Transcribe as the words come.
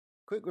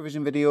Quick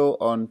revision video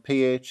on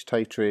pH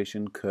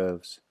titration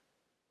curves.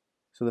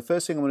 So the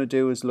first thing I'm going to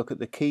do is look at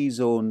the key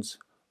zones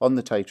on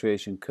the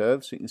titration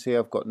curve. So you can see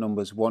I've got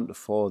numbers 1 to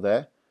 4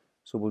 there.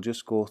 So we'll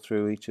just go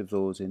through each of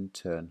those in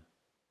turn.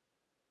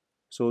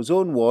 So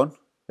zone 1,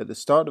 at the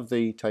start of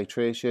the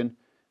titration,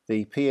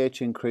 the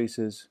pH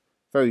increases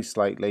very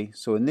slightly.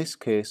 So in this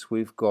case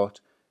we've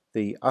got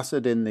the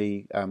acid in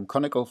the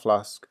conical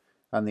flask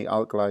and the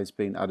alkalis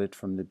being added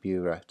from the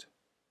burette.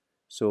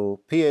 So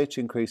pH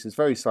increases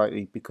very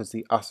slightly because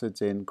the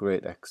acid's in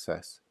great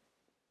excess.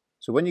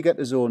 So when you get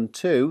to zone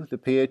 2, the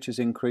pH is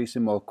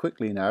increasing more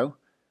quickly now.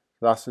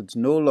 The acid's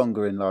no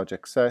longer in large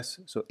excess,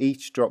 so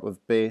each drop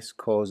of base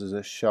causes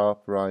a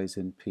sharp rise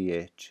in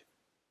pH.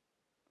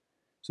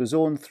 So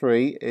zone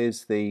 3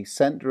 is the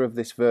centre of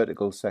this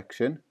vertical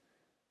section,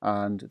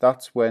 and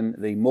that's when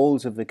the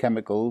moles of the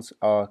chemicals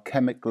are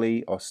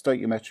chemically or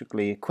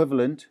stoichiometrically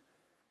equivalent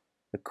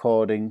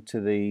according to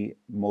the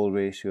mole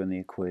ratio in the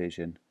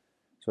equation.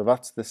 So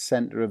that's the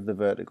centre of the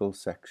vertical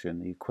section,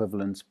 the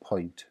equivalence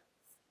point.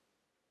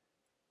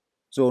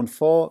 Zone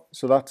 4,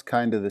 so that's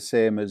kind of the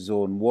same as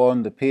zone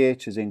 1. The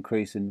pH is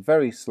increasing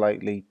very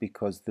slightly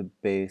because the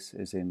base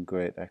is in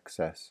great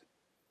excess.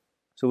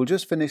 So we'll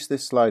just finish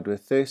this slide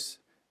with this.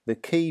 The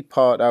key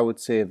part, I would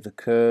say, of the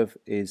curve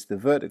is the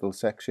vertical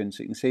section.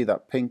 So you can see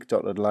that pink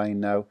dotted line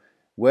now.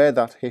 Where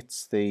that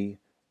hits the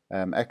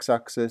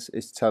x-axis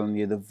is telling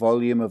you the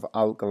volume of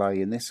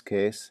alkali in this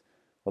case,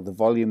 or the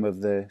volume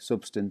of the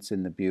substance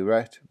in the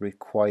burette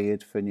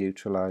required for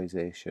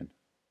neutralization.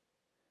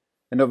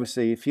 And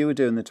obviously if you were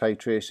doing the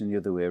titration the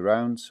other way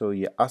around, so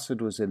your acid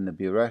was in the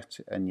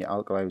burette and your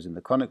alkali was in the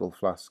conical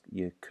flask,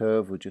 your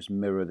curve would just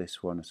mirror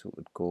this one, so it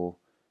would go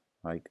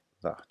like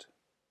that.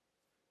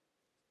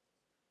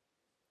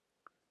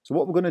 So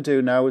what we're going to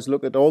do now is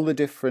look at all the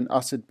different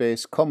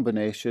acid-base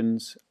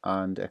combinations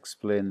and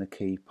explain the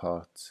key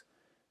parts.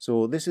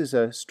 So this is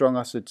a strong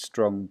acid,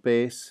 strong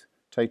base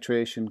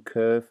titration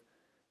curve.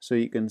 So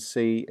you can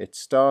see it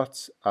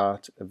starts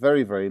at a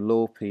very, very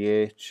low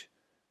pH,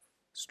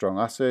 strong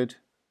acid,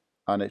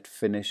 and it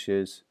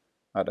finishes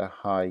at a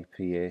high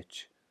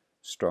pH,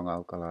 strong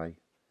alkali.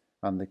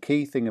 And the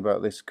key thing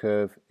about this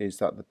curve is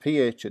that the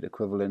pH at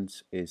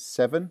equivalence is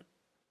 7.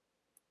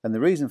 And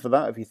the reason for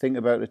that, if you think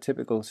about a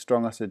typical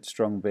strong acid,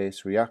 strong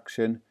base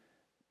reaction,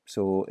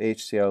 so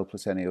HCl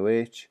plus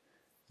NaOH,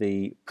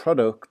 the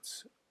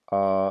products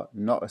are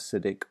not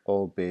acidic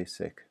or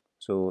basic,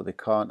 so they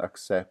can't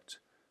accept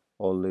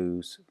or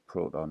lose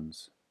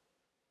protons.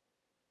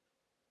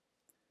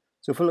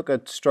 So if we look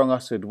at strong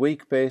acid,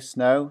 weak base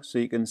now, so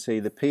you can see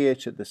the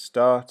pH at the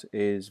start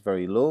is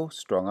very low,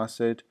 strong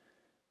acid.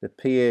 The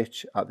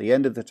pH at the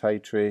end of the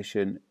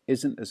titration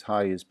isn't as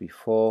high as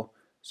before,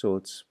 so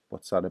it's,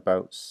 what's that,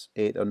 about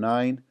 8 or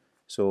 9,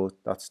 so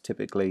that's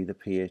typically the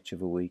pH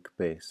of a weak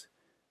base.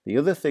 The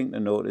other thing to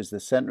note is the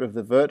centre of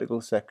the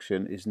vertical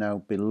section is now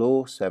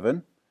below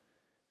 7.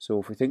 So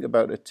if we think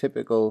about a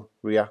typical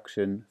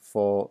reaction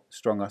for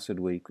strong acid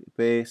weak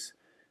base,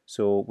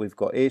 so we've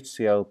got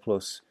HCl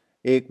plus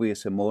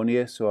aqueous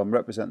ammonia, so I'm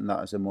representing that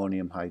as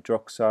ammonium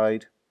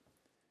hydroxide.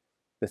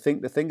 The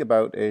thing to think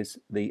about is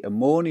the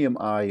ammonium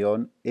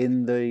ion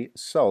in the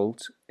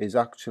salt is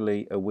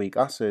actually a weak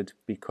acid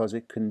because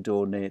it can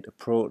donate a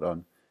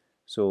proton.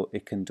 So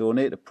it can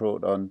donate a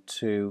proton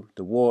to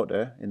the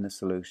water in the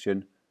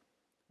solution,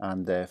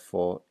 and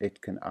therefore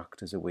it can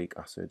act as a weak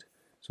acid.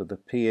 So the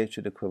pH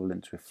at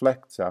equivalence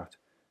reflects that,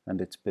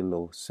 and it's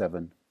below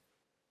 7.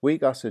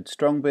 Weak acid,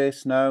 strong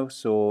base now,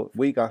 so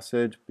weak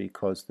acid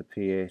because the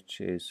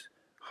pH is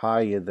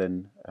higher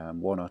than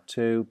 1 or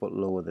 2 but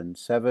lower than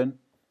 7,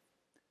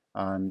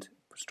 and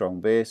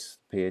strong base,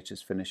 pH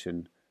is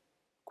finishing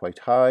quite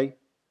high.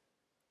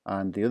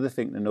 And the other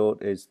thing to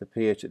note is the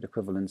pH at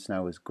equivalence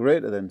now is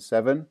greater than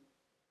 7.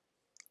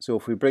 So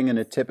if we bring in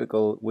a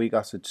typical weak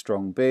acid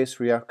strong base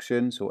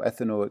reaction, so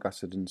ethanoic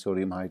acid and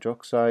sodium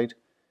hydroxide,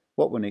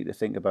 what we need to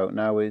think about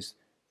now is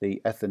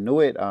the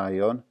ethanoate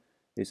ion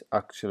is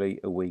actually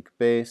a weak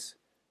base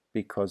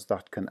because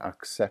that can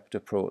accept a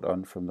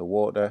proton from the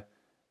water,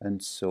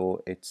 and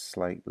so it's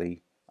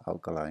slightly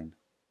alkaline.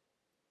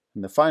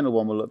 And the final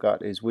one we'll look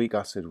at is weak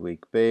acid,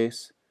 weak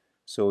base.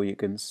 So you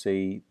can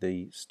see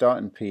the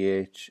starting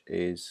pH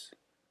is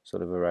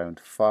sort of around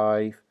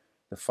 5,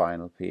 the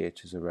final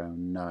pH is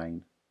around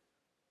 9.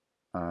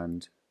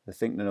 And the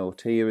thing to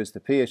note here is the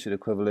pH at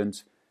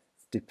equivalence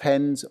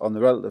depends on the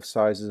relative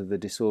sizes of the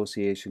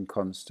dissociation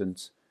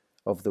constants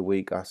of the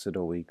weak acid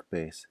or weak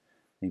base.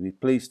 You'll be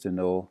pleased to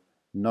know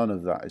none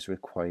of that is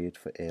required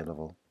for A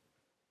level.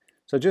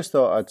 So I just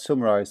thought I'd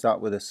summarise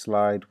that with a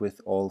slide with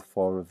all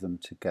 4 of them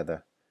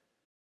together.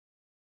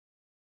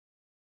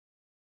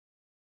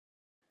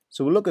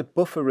 So we'll look at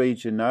buffer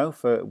region now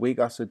for weak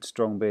acid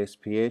strong base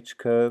pH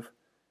curve.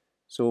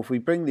 So if we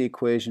bring the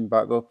equation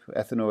back up,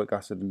 ethanoic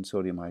acid and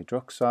sodium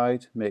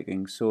hydroxide,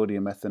 making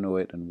sodium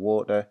ethanoate and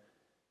water,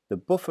 the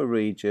buffer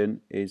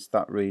region is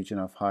that region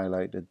I've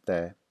highlighted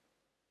there.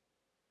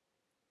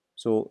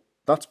 So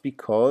that's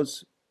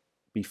because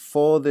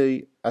before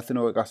the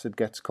ethanoic acid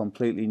gets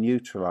completely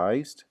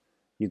neutralized,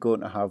 you're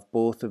going to have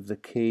both of the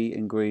key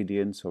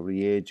ingredients or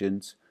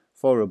reagents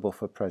for a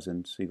buffer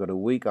present. So you've got a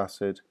weak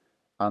acid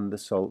and the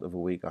salt of a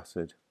weak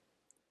acid.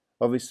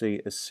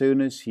 Obviously, as soon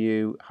as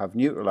you have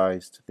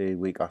neutralized the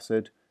weak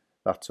acid,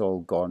 that's all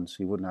gone, so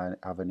you wouldn't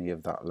have any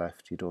of that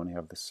left. You'd only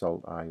have the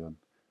salt ion.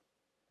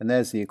 And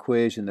there's the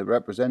equation that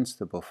represents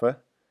the buffer.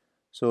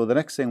 So the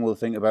next thing we'll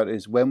think about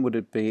is when would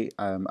it be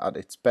at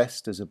its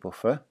best as a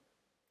buffer.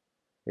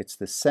 It's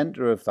the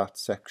center of that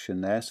section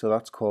there, so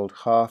that's called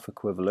half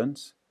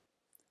equivalence.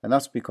 And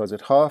that's because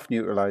at half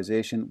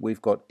neutralization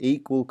we've got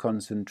equal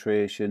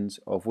concentrations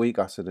of weak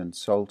acid and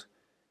salt.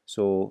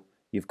 So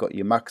you've got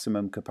your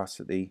maximum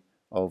capacity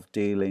of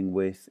dealing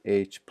with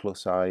H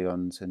plus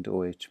ions and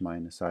OH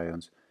minus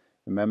ions.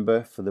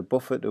 Remember, for the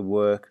buffer to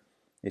work,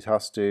 it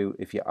has to,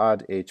 if you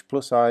add H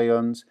plus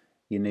ions,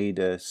 you need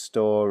a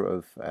store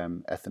of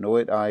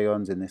ethanoate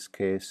ions, in this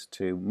case,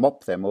 to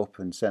mop them up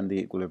and send the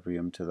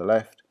equilibrium to the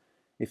left.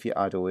 If you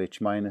add OH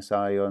minus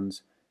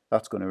ions,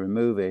 that's going to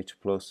remove H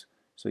plus,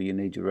 so you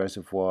need your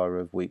reservoir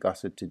of weak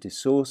acid to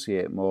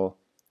dissociate more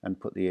and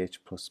put the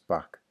H plus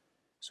back.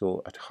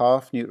 So at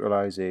half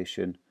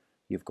neutralization,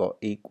 you've got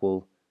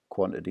equal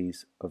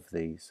quantities of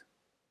these.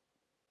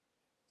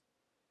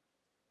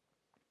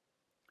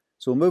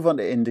 So we'll move on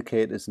to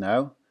indicators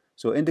now.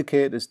 So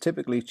indicators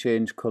typically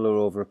change colour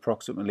over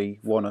approximately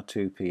 1 or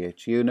 2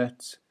 pH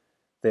units.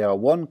 They are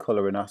one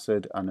colour in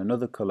acid and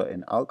another colour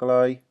in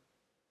alkali.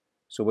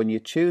 So when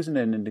you're choosing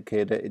an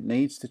indicator, it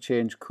needs to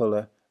change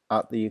colour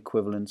at the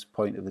equivalence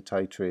point of the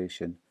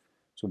titration.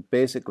 So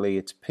basically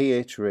its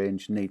pH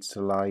range needs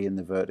to lie in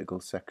the vertical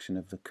section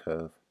of the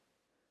curve.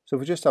 So if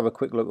we just have a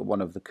quick look at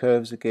one of the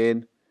curves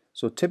again.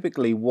 So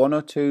typically 1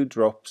 or 2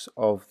 drops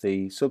of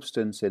the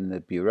substance in the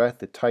burette,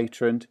 the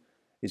titrant,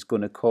 is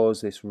going to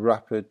cause this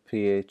rapid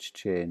pH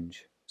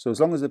change. So as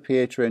long as the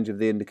pH range of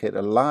the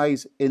indicator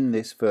lies in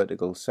this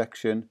vertical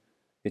section,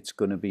 it's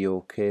going to be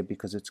okay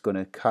because it's going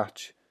to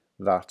catch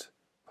that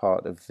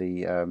part of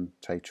the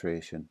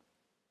titration.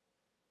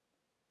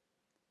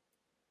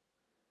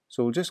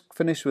 So we'll just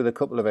finish with a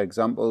couple of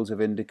examples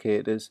of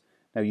indicators.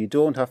 Now you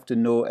don't have to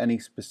know any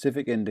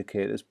specific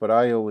indicators, but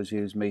I always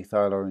use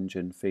methyl orange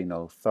and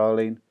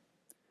phenolphthalein.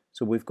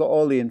 So we've got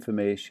all the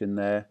information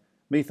there.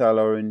 Methyl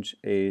orange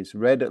is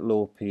red at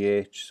low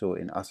pH, so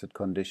in acid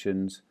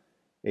conditions.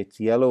 It's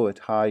yellow at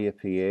higher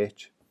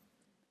pH.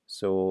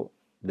 So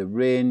the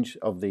range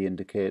of the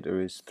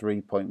indicator is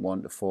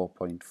 3.1 to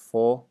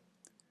 4.4.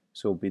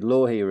 So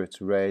below here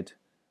it's red,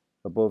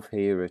 above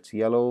here it's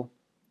yellow,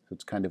 so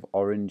it's kind of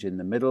orange in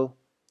the middle.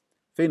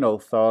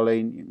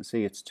 Phenolphthalein, you can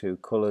see it's 2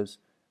 colours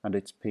and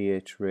its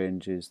pH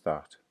range is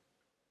that.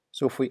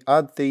 So if we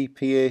add the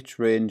pH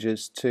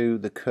ranges to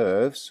the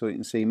curves, so you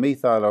can see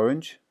methyl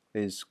orange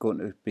is going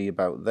to be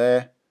about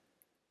there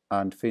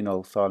and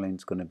phenolphthalein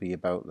is going to be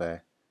about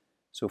there.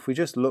 So if we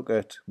just look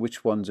at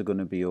which ones are going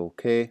to be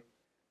okay.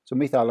 So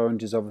methyl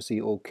orange is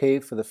obviously okay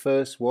for the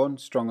first one,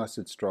 strong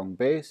acid, strong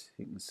base.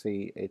 You can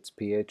see its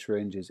pH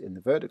range is in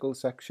the vertical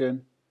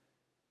section.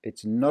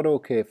 It's not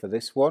okay for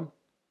this one.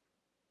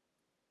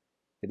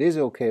 It is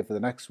okay for the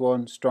next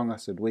one, strong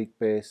acid, weak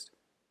base,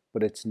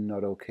 but it's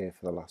not okay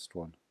for the last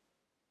one.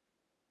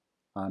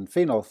 And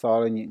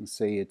phenolphthalein, you can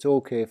see it's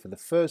okay for the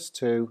first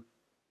two,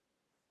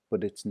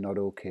 but it's not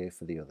okay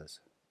for the others.